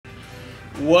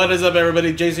What is up,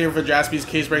 everybody? Jason here for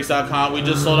JaspysCaseBreaks.com. We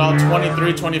just sold out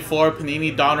 23-24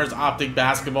 Panini Donruss Optic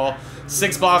Basketball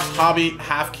 6-box hobby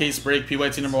half case break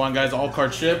PYT #1, guys. All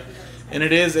card ship, and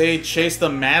it is a Chase the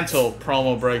Mantle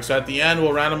promo break. So at the end,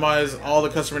 we'll randomize all the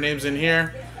customer names in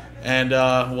here, and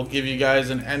we'll give you guys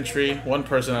an entry, one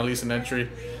person at least, an entry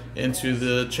into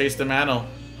the Chase the Mantle.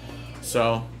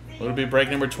 So it'll be break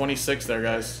number 26 there,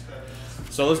 guys.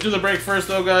 So let's do the break first,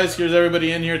 though, guys. Here's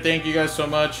everybody in here. Thank you guys so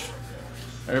much.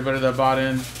 Everybody that bought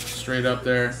in, straight up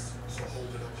there.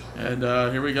 And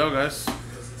here we go, guys.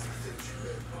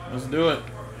 Let's do it.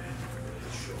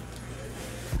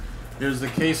 Here's the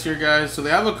case here, guys. So they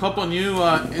have a couple new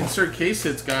insert case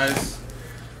hits, guys,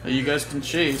 that you guys can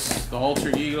chase. The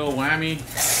Alter Ego Whammy.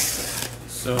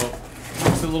 So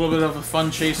it's a little bit of a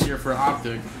fun chase here for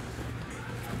Optic.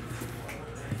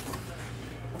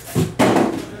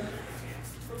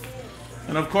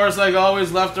 And of course, like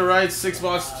always, left to right, 6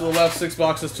 boxes to the left, 6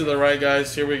 boxes to the right,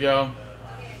 guys. Here we go.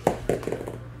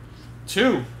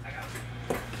 2.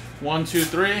 1, 2,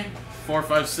 3, 4,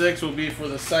 5, 6 will be for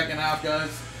the second half, guys.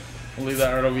 We'll leave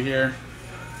that right over here.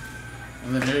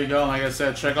 And then here you go. Like I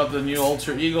said, check out the new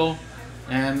Alter Eagle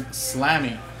and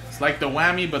Slammy. It's like the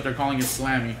Whammy, but they're calling it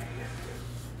Slammy.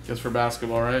 Just for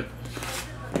basketball, right?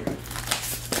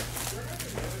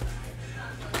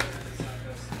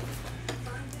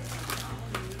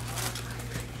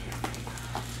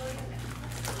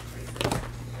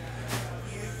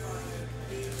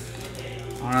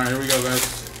 Alright, here we go,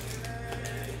 guys.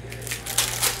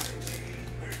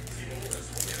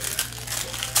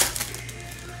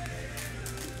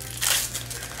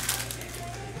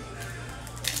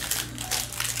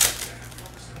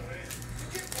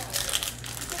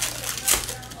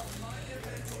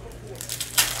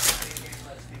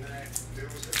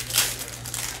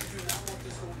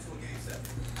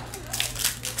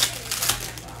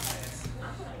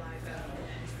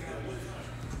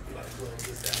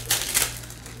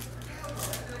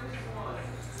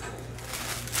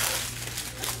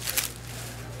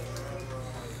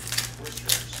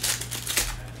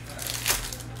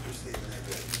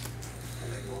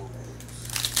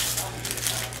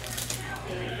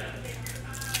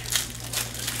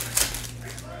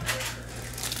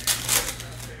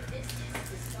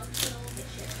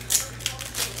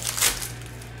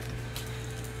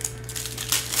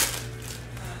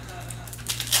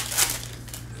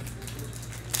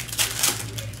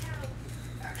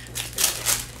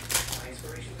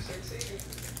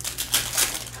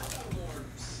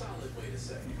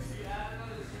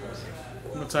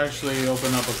 Let's actually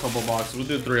open up a couple boxes. We'll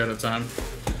do 3 at a time.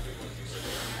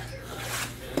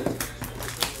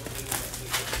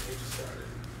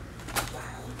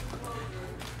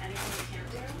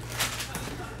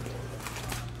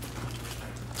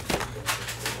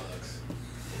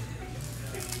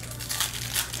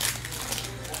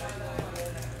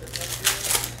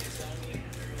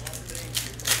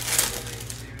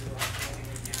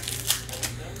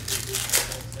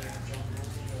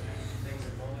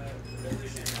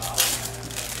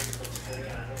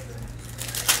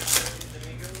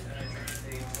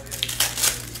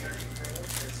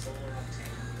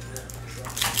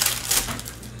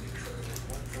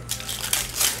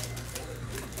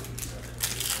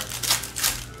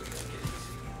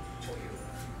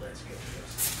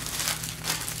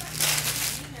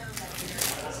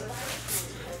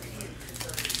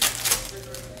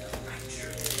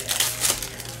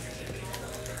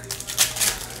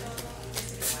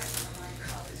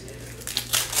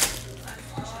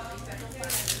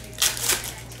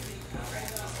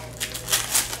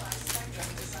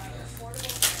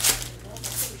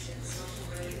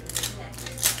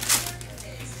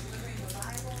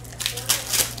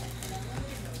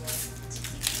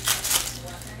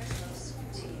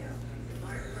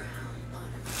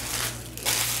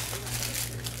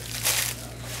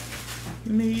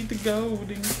 Need the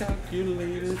golden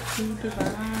calculator to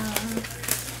divide.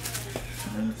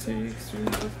 And takes through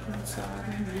the inside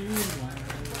and realize.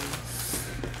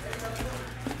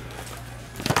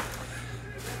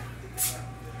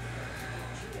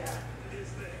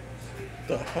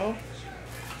 The hell?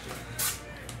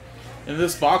 In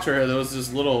this box right here, there was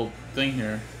this little thing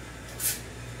here.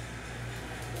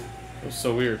 It was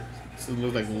so weird. This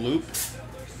looked like loop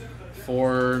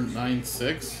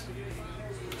 496.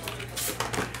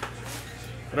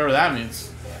 Whatever that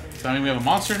means. Does that mean we have a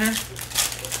monster in here?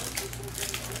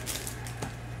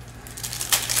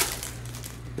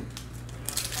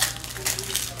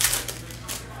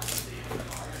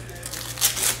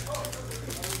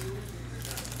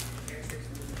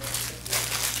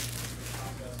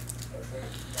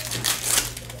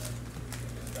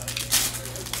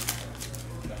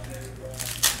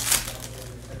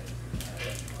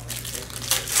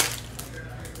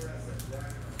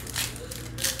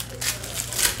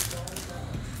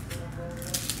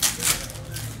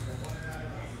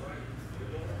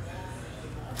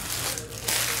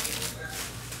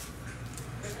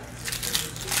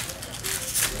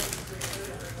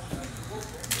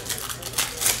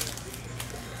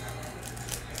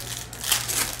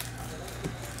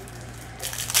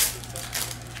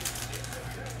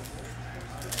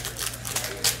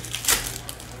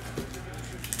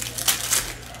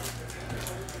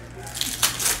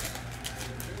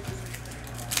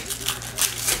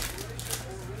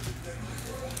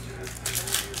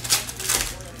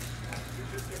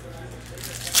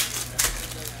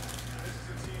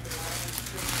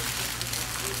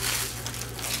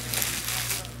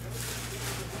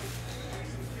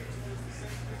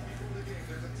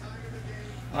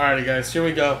 Alrighty, guys, here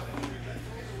we go.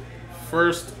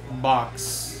 First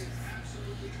box.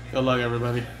 Good luck,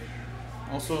 everybody.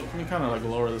 Also, can we kind of like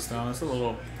lower this down? It's a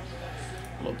little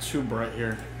too bright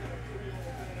here.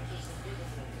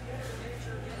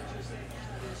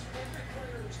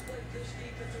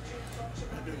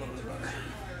 Maybe a little bit better.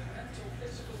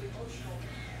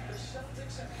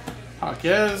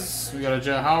 Jaquez, we got a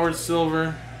Jet Howard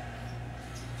silver.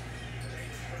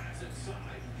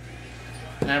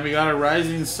 And we got a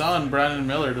Rising Sun, Brandon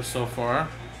Miller to so far.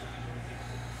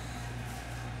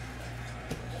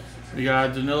 We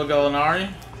got Danilo Gallinari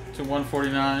to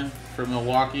 149 for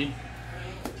Milwaukee.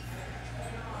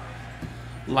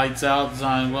 Lights Out,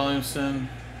 Zion Williamson.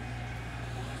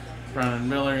 Brandon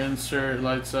Miller insert,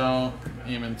 Lights Out.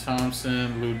 Eamon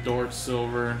Thompson, Lou Dort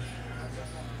silver.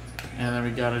 And then we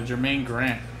got a Jermaine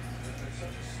Grant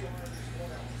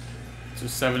to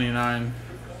 79.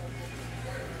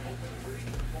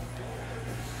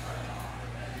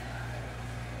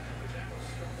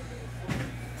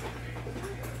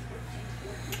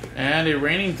 And a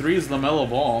reigning threes LaMelo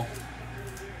Ball.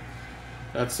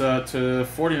 That's to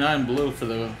 49 blue for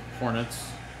the Hornets.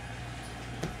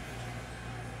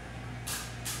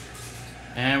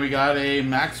 And we got a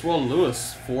Maxwell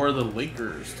Lewis for the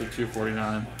Lakers to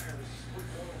 249.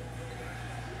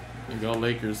 There you go,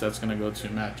 Lakers. That's going to go to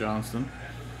Matt Johnston.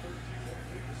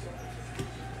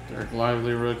 Derek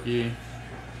Lively rookie.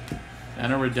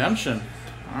 And a redemption.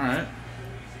 All right.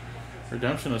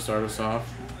 Redemption to start us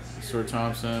off. Stuart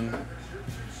Thompson.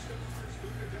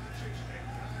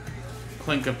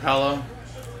 Clint Capella.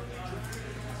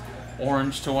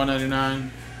 Orange to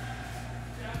 199.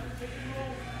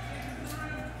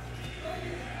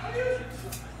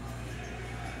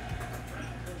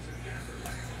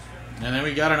 And then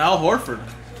we got an Al Horford.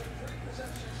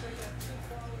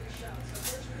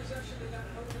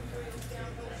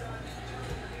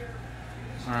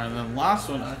 All right, and then last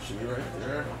one actually right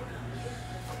there.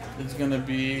 It's going to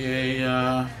be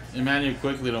a Emmanuel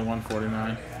Quickly to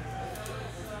 149.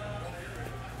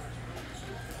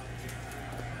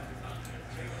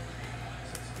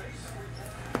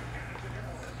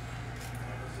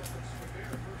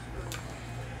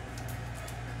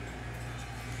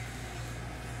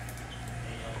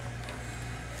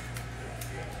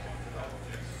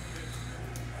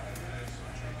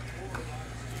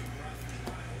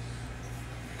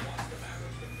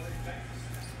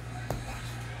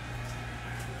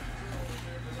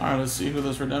 Alright, let's see who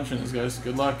this redemption is, guys.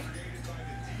 Good luck.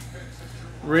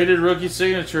 Rated rookie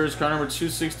signatures, card number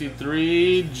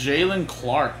 263, Jalen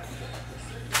Clark.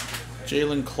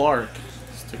 Jalen Clark.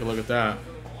 Let's take a look at that.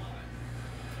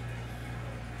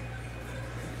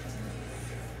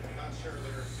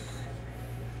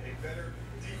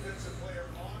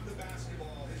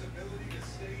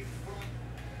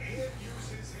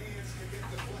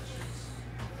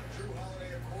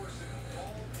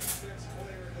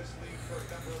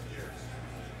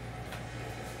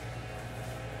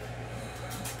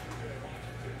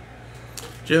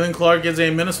 Jalen Clark is a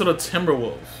Minnesota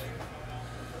Timberwolves.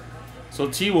 So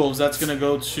T-Wolves, that's going to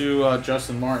go to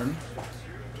Justin Martin.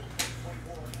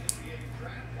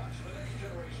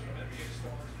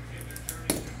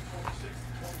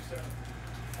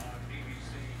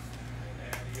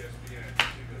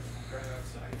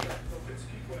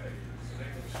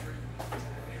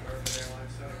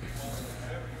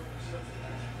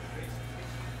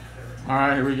 All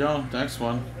right, here we go. Next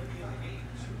one.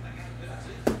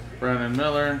 Brandon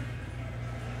Miller.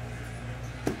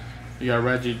 You got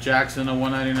Reggie Jackson at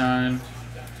 199.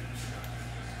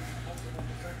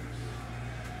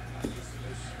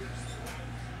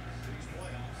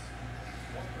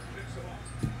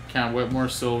 Cam Whitmore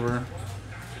silver.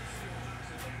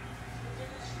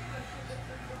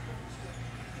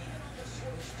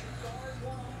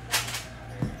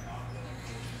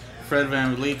 Fred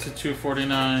VanVleet to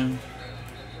 249.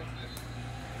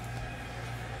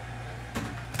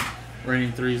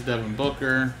 Reigning threes, Devin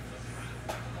Booker.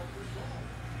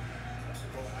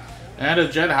 And a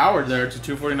Jet Howard there to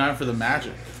 249 for the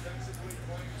Magic.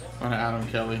 On Adam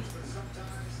Kelly.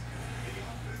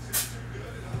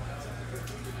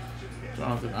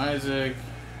 Jonathan Isaac.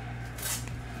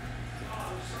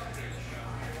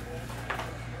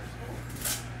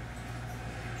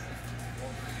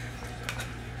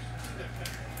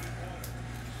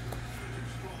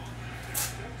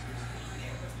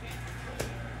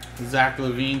 Zach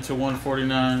LaVine to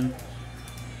 149.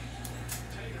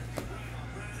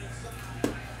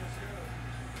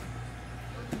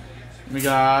 We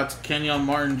got Kenyon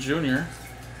Martin Jr.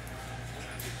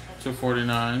 to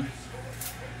 49.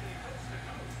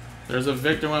 There's a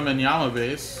Victor Wembanyama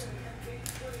base.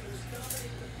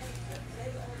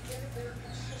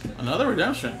 Another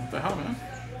redemption. What the hell, man?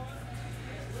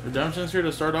 Redemption's here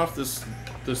to start off this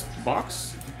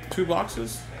box. 2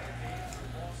 boxes.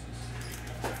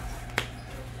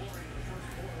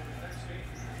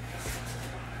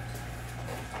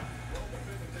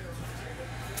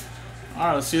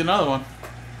 Alright, let's see another one.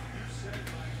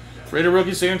 Rated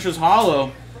Rookie Signatures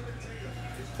Hollow.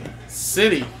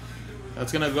 City.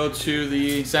 That's going to go to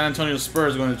the San Antonio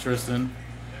Spurs, going to Tristan.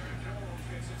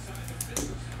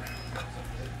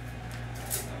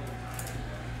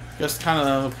 That's kind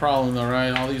of the problem, though,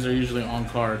 right? All these are usually on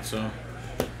card, so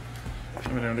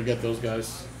I'm going to get those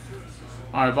guys.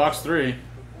 All right, box 3.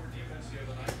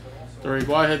 The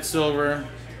Whitehead Silver.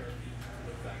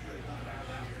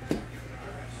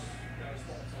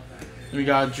 We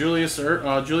got Julius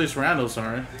Randle,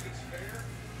 sorry.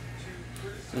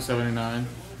 279.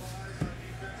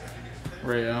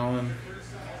 Ray Allen.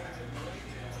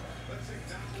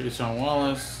 Keyshawn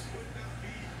Wallace.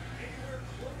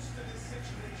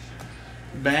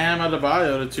 Bam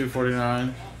Adebayo to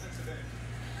 249.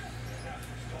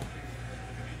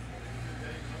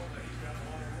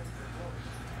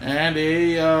 And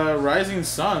a Rising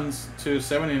Suns to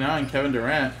 79, Kevin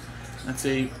Durant. That's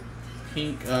a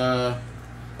pink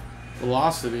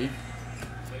velocity.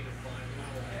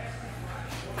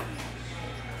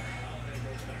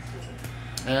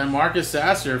 And Marcus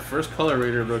Sasser, first color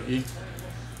rated rookie.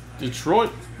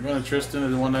 Detroit, going to Tristan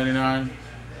at 199.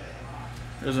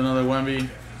 There's another Wemby.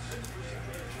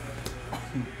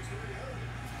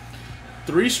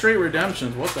 3 straight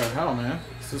redemptions. What the hell, man?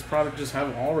 Does this product just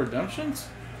have all redemptions?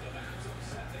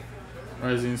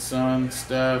 Rising Sun,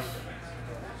 Steph.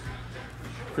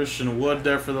 Christian Wood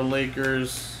there for the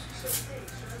Lakers.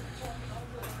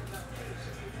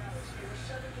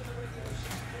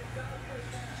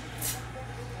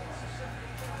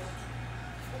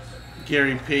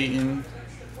 Gary Payton.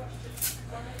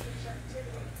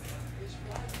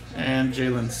 And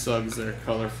Jalen Suggs there,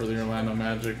 color for the Orlando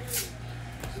Magic.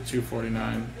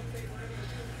 249.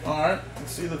 Alright,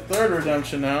 let's see the third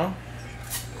redemption now.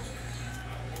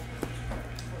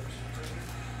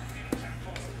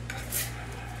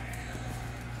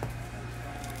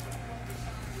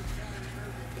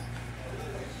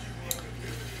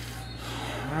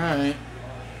 Alright.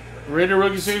 Rated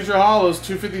Rookie Signature Hollows,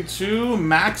 252,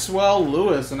 Maxwell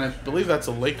Lewis, and I believe that's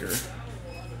a Laker.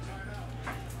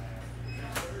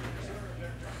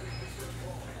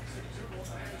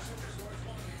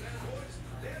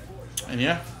 And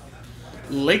yeah,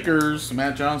 Lakers,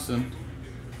 Matt Johnson.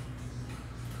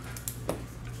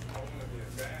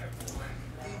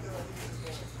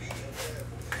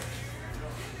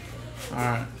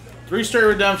 Alright. 3 straight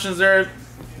redemptions there.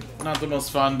 Not the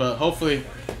most fun, but hopefully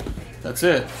that's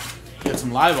it. Get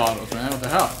some live autos, man. What the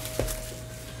hell?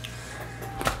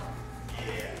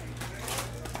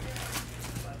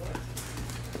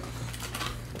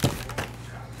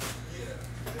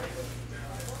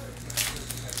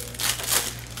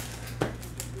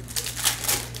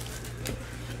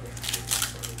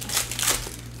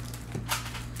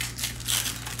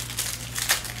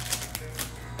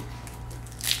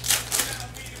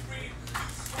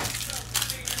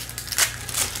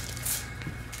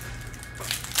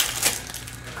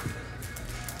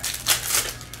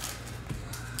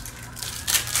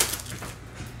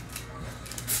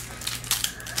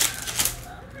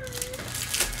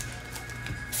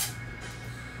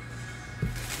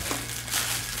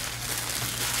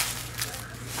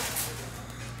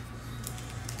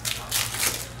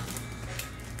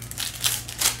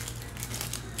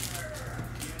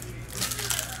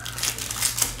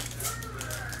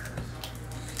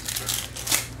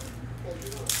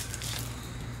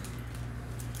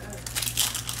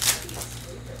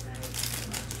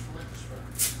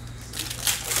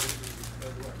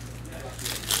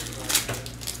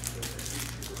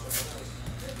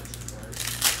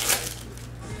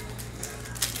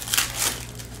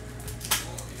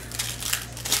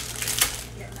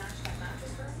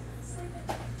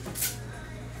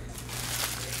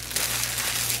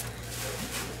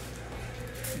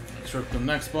 Rip the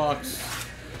next box.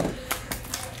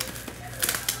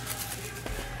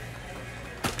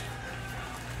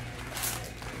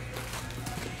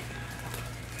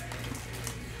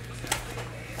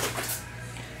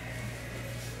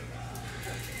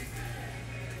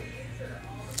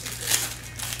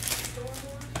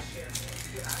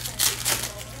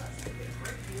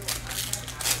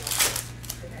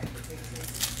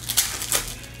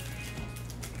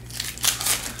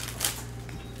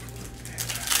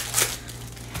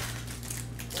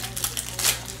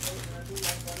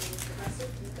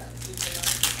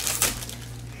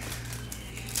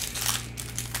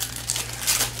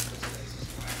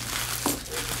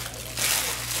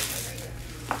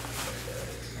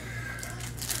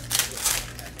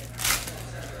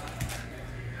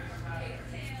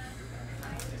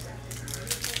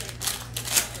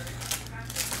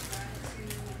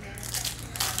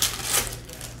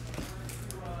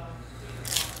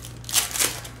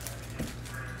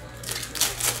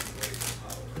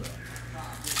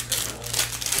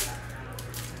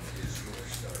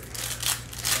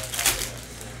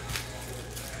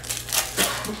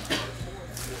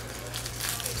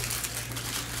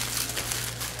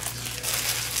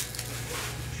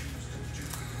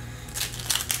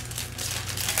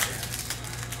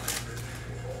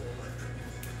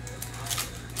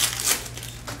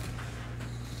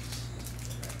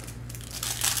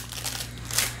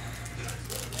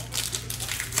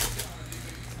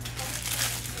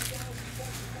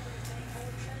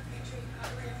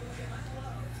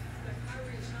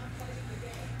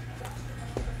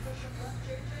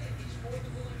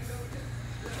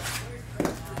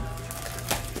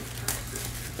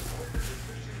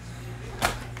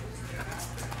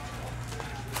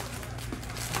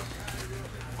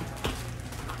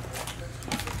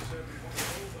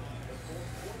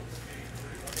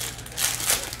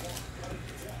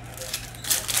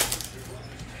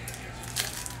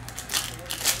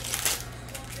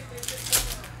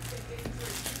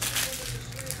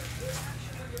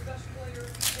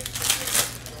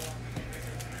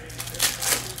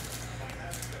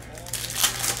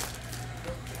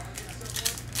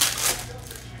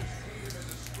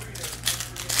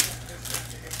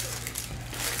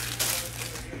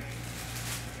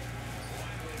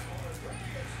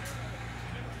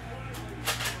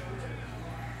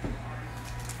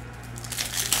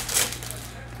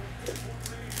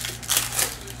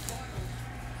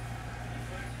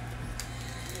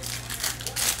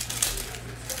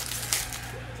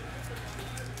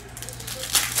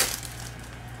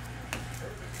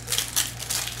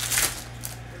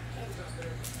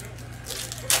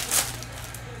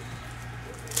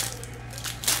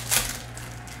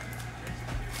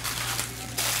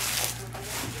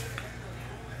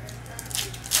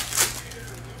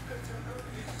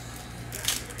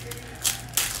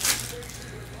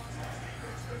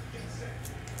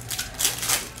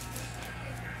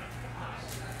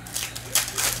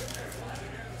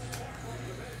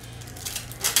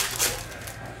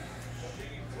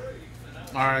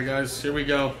 Alright, guys, here we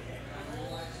go.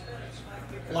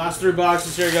 Last 3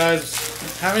 boxes here,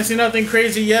 guys. Haven't seen nothing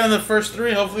crazy yet in the first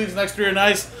 3. Hopefully these next 3 are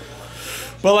nice.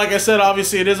 But like I said,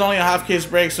 obviously it is only a half case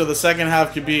break, so the second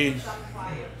half could be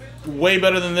way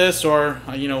better than this, or,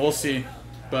 you know, we'll see.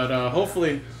 But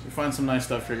hopefully we find some nice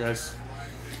stuff here, guys.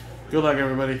 Good luck,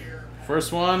 everybody.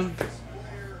 First one,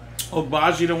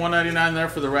 Ogbaji to 199 there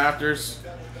for the Raptors.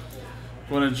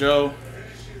 Going to Joe.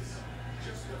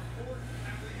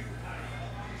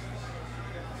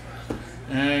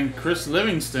 And Chris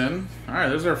Livingston. All right,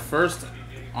 there's our first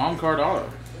on-card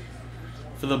auto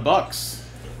for the Bucks.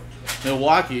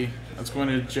 Milwaukee. That's going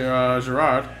to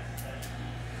Gerard.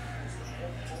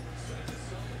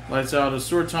 Lights out to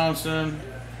Stuart Thompson.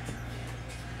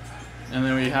 And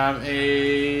then we have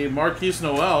a Marquise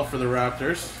Noel for the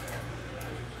Raptors.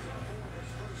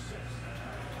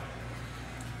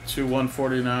 To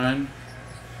 149.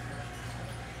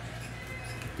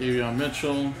 Davion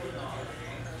Mitchell.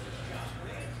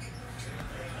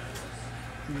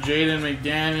 Jaden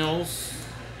McDaniels.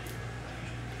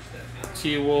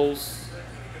 T-Wolves.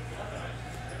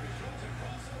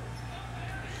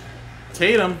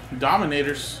 Tatum,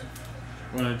 Dominators.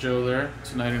 Going to Joe there,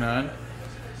 to 99.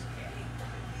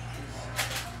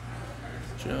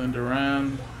 Jalen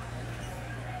Duran.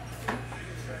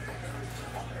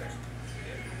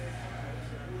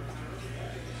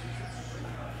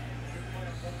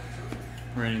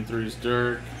 Raining threes,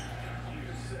 Dirk.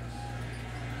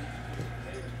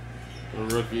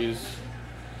 The rookies.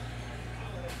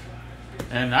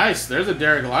 And nice, there's a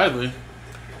Derek Lively.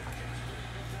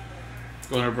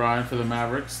 Going to Brian for the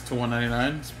Mavericks to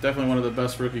 199. It's definitely one of the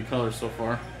best rookie colors so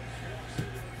far.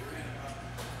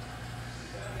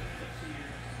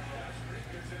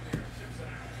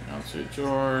 Out to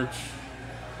George.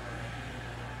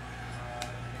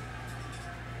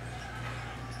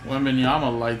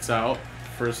 Wembanyama lights out.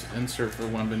 First insert for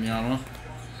Wembanyama.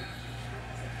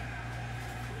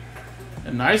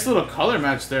 A nice little color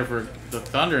match there for the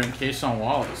Thunder and Keyshawn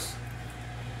Wallace.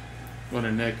 Going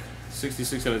to Nick.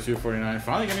 66 out of 249.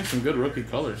 Finally getting some good rookie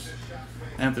colors.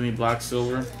 Anthony Black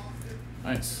Silver.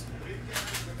 Nice.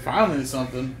 Finally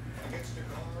something.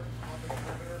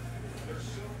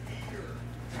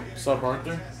 What's up,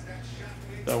 Arthur?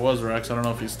 That was Rex. I don't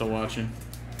know if he's still watching.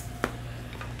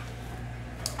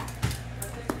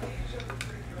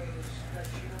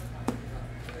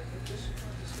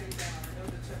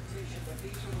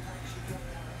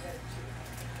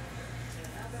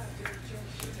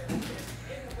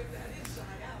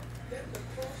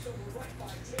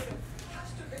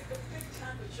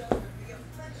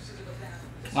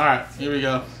 All right, here we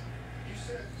go.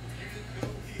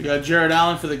 We got Jared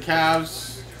Allen for the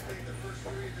Cavs,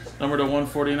 number to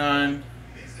 149.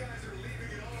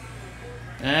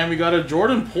 And we got a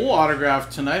Jordan Poole autograph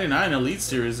to 99 Elite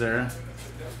Series there.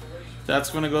 That's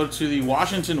going to go to the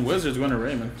Washington Wizards, going to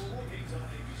Raymond.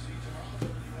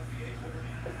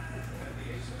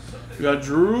 We got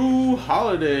Drew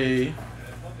Holiday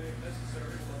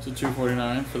to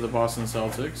 249 for the Boston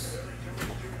Celtics.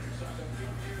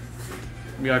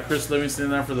 We got Chris Livingston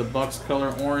there for the Bucks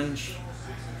color orange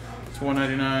to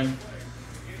 199.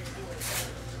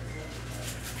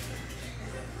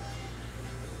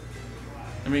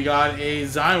 And we got a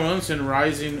Zion Williamson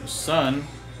Rising Sun.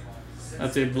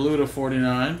 That's a blue to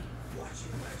 49.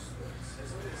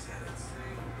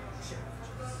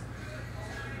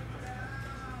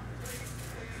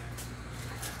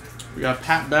 We got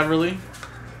Pat Beverly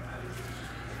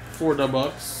for the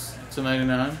Bucks to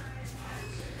 99.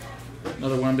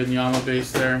 Another Wembanyama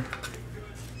base there.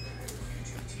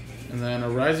 And then a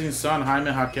Rising Sun,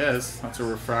 Jaime Jaquez. That's a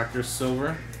refractor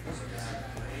silver.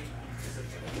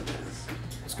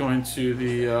 It's going to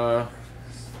the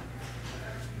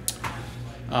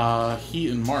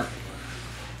Heat and Mark.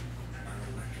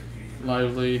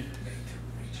 Lively.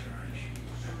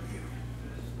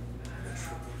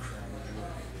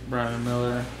 Brandon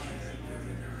Miller.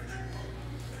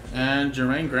 And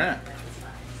Jermaine Grant.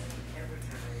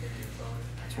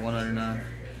 It's 199.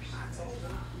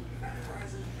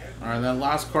 Alright, that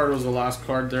last card was the last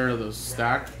card there of the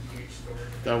stack.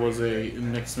 That was a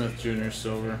Nick Smith Jr.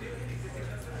 silver.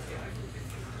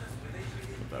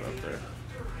 Put that up there.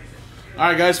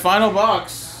 Alright, guys, final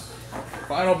box.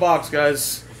 Final box,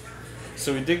 guys.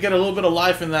 So we did get a little bit of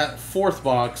life in that fourth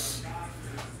box.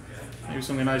 Maybe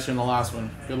something nicer in the last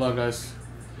one. Good luck, guys.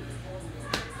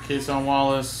 Keyshawn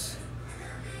Wallace.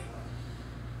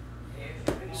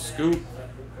 Scoop.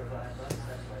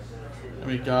 And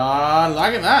we got,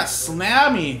 look at that,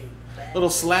 slammy. Little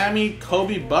slammy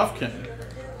Kobe Buffkin.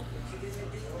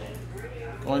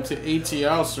 Going to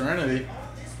ATL Serenity.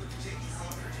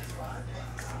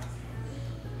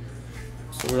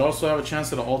 So we also have a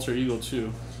chance at an alter ego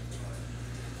too.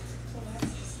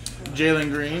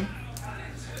 Jalen Green,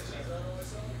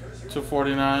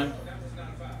 249.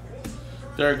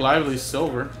 Derek Lively,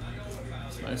 silver.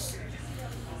 That's nice.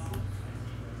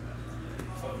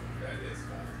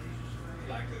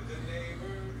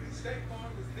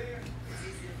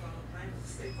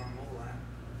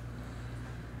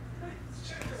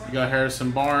 You got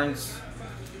Harrison Barnes,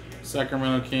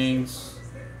 Sacramento Kings,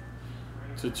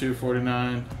 to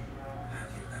 249.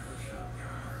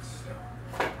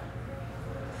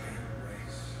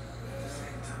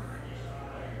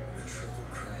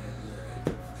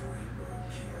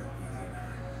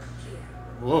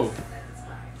 Whoa.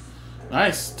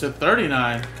 Nice, to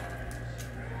 39.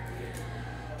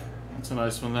 That's a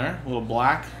nice one there. A little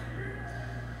black.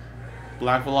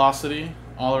 Black Velocity,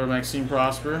 Oliver Maxime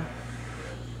Prosper.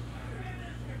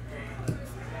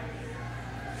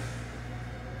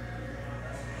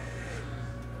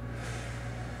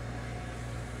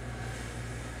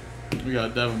 We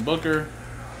got Devin Booker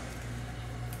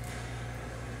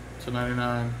to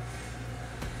 99.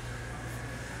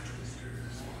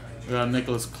 We got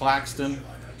Nicholas Claxton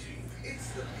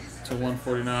to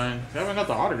 149. We haven't got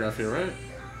the autograph here, right?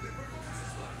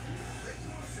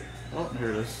 Oh,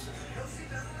 here it is.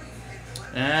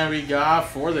 And we got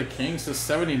for the Kings to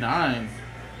 79.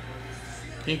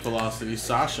 Pink Velocity,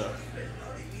 Sasha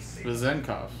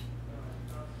Vezenkov.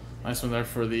 Nice one there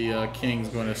for the Kings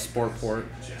going to Sportport.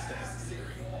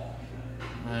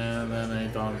 And then a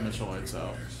Donovan Mitchell lights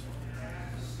out.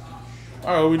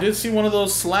 Alright, we did see one of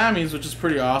those slammies, which is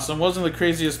pretty awesome. Wasn't the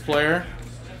craziest player.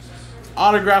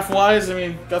 Autograph-wise, I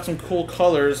mean, got some cool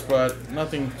colors, but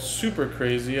nothing super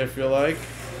crazy, I feel like.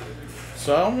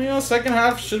 So, you know, second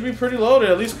half should be pretty loaded,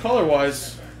 at least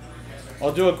color-wise.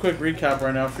 I'll do a quick recap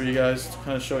right now for you guys to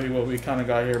kind of show you what we kind of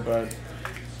got here, but,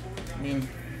 I mean,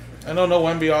 I know no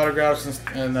Wemby autographs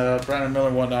and Brandon Miller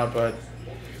and whatnot, but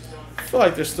I feel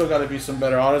like there's still got to be some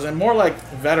better autos, and more like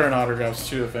veteran autographs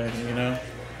too, if anything, you know.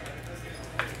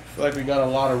 I feel like we got a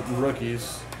lot of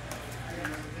rookies,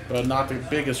 but not the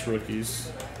biggest rookies.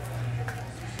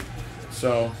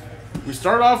 So, we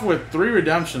start off with 3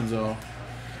 redemptions, though.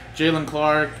 Jalen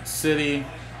Clark, City,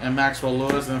 and Maxwell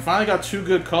Lewis. And finally got 2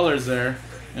 good colors there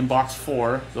in box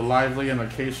 4, the Lively and the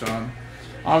Kayshawn.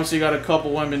 Obviously, got a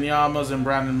couple Wembanyama's and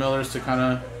Brandon Millers to kind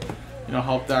of, you know,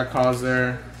 help that cause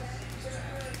there.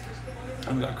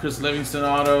 And we got Chris Livingston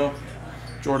auto.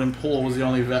 Jordan Poole was the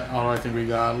only vet auto I think we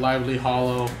got. Lively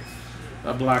Hollow,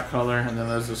 a black color, and then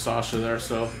there's the Sasha there.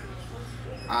 So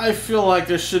I feel like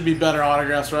there should be better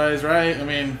autographs, right? I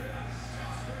mean,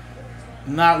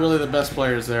 not really the best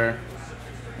players there.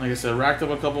 Like I said, racked up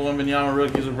a couple Wembanyama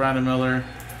rookies with Brandon Miller.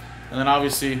 And then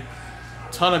obviously,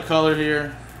 ton of color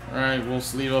here. Alright, we'll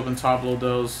sleeve up and top load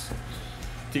those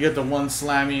to get the one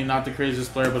slammy, not the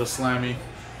craziest player, but a slammy.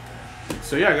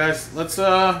 So yeah, guys, let's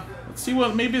see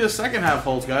what maybe the second half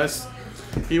holds, guys.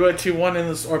 PYT 1 in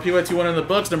the PYT 1 in the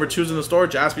books, number 2's in the store,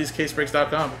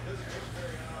 jaspyscasebreaks.com.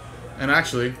 And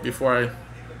actually, before I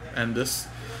end this,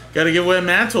 gotta give away a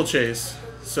mantle chase.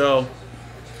 So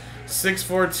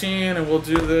 614, and we'll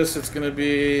do this. It's gonna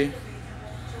be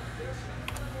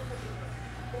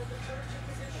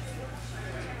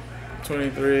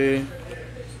 23,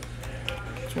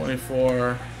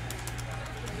 24.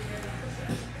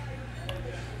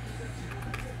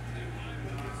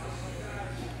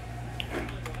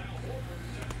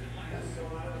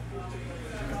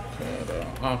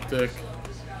 Optic,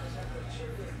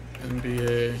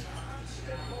 NBA,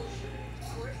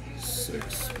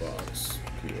 6-box,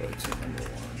 PYT number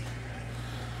 1.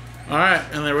 Alright,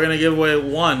 and then we're going to give away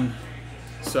 1.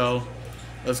 So,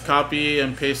 let's copy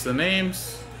and paste the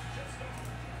names.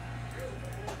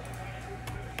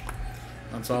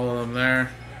 That's all of them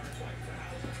there.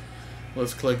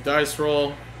 Let's click dice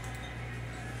roll.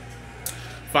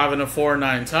 5 and a 4,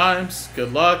 9 times.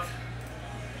 Good luck.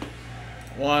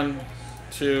 1,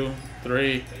 2,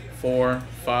 3, 4,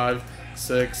 5,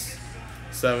 6,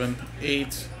 7,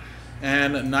 8,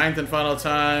 and 9th and final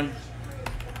time.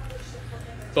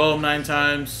 Boom, 9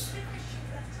 times.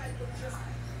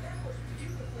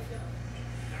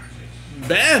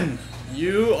 Ben,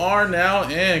 you are now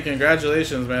in.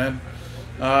 Congratulations, man.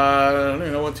 I don't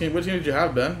even know what team did you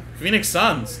have, Ben? Phoenix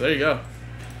Suns. There you go.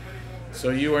 So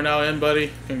you are now in,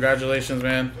 buddy. Congratulations,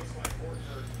 man.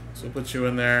 So we'll put you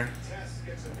in there.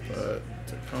 But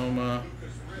Tacoma.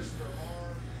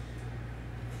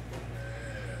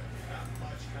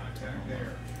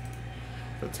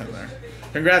 Put 10 there.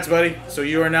 Congrats, buddy. So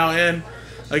you are now in.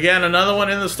 Again, another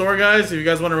one in the store, guys. If you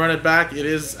guys want to run it back, it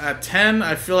is at 10.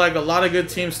 I feel like a lot of good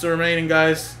teams still remaining,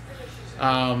 guys.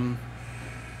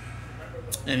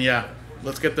 And yeah,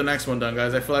 let's get the next one done,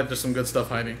 guys. I feel like there's some good stuff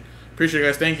hiding. Appreciate it,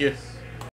 guys. Thank you.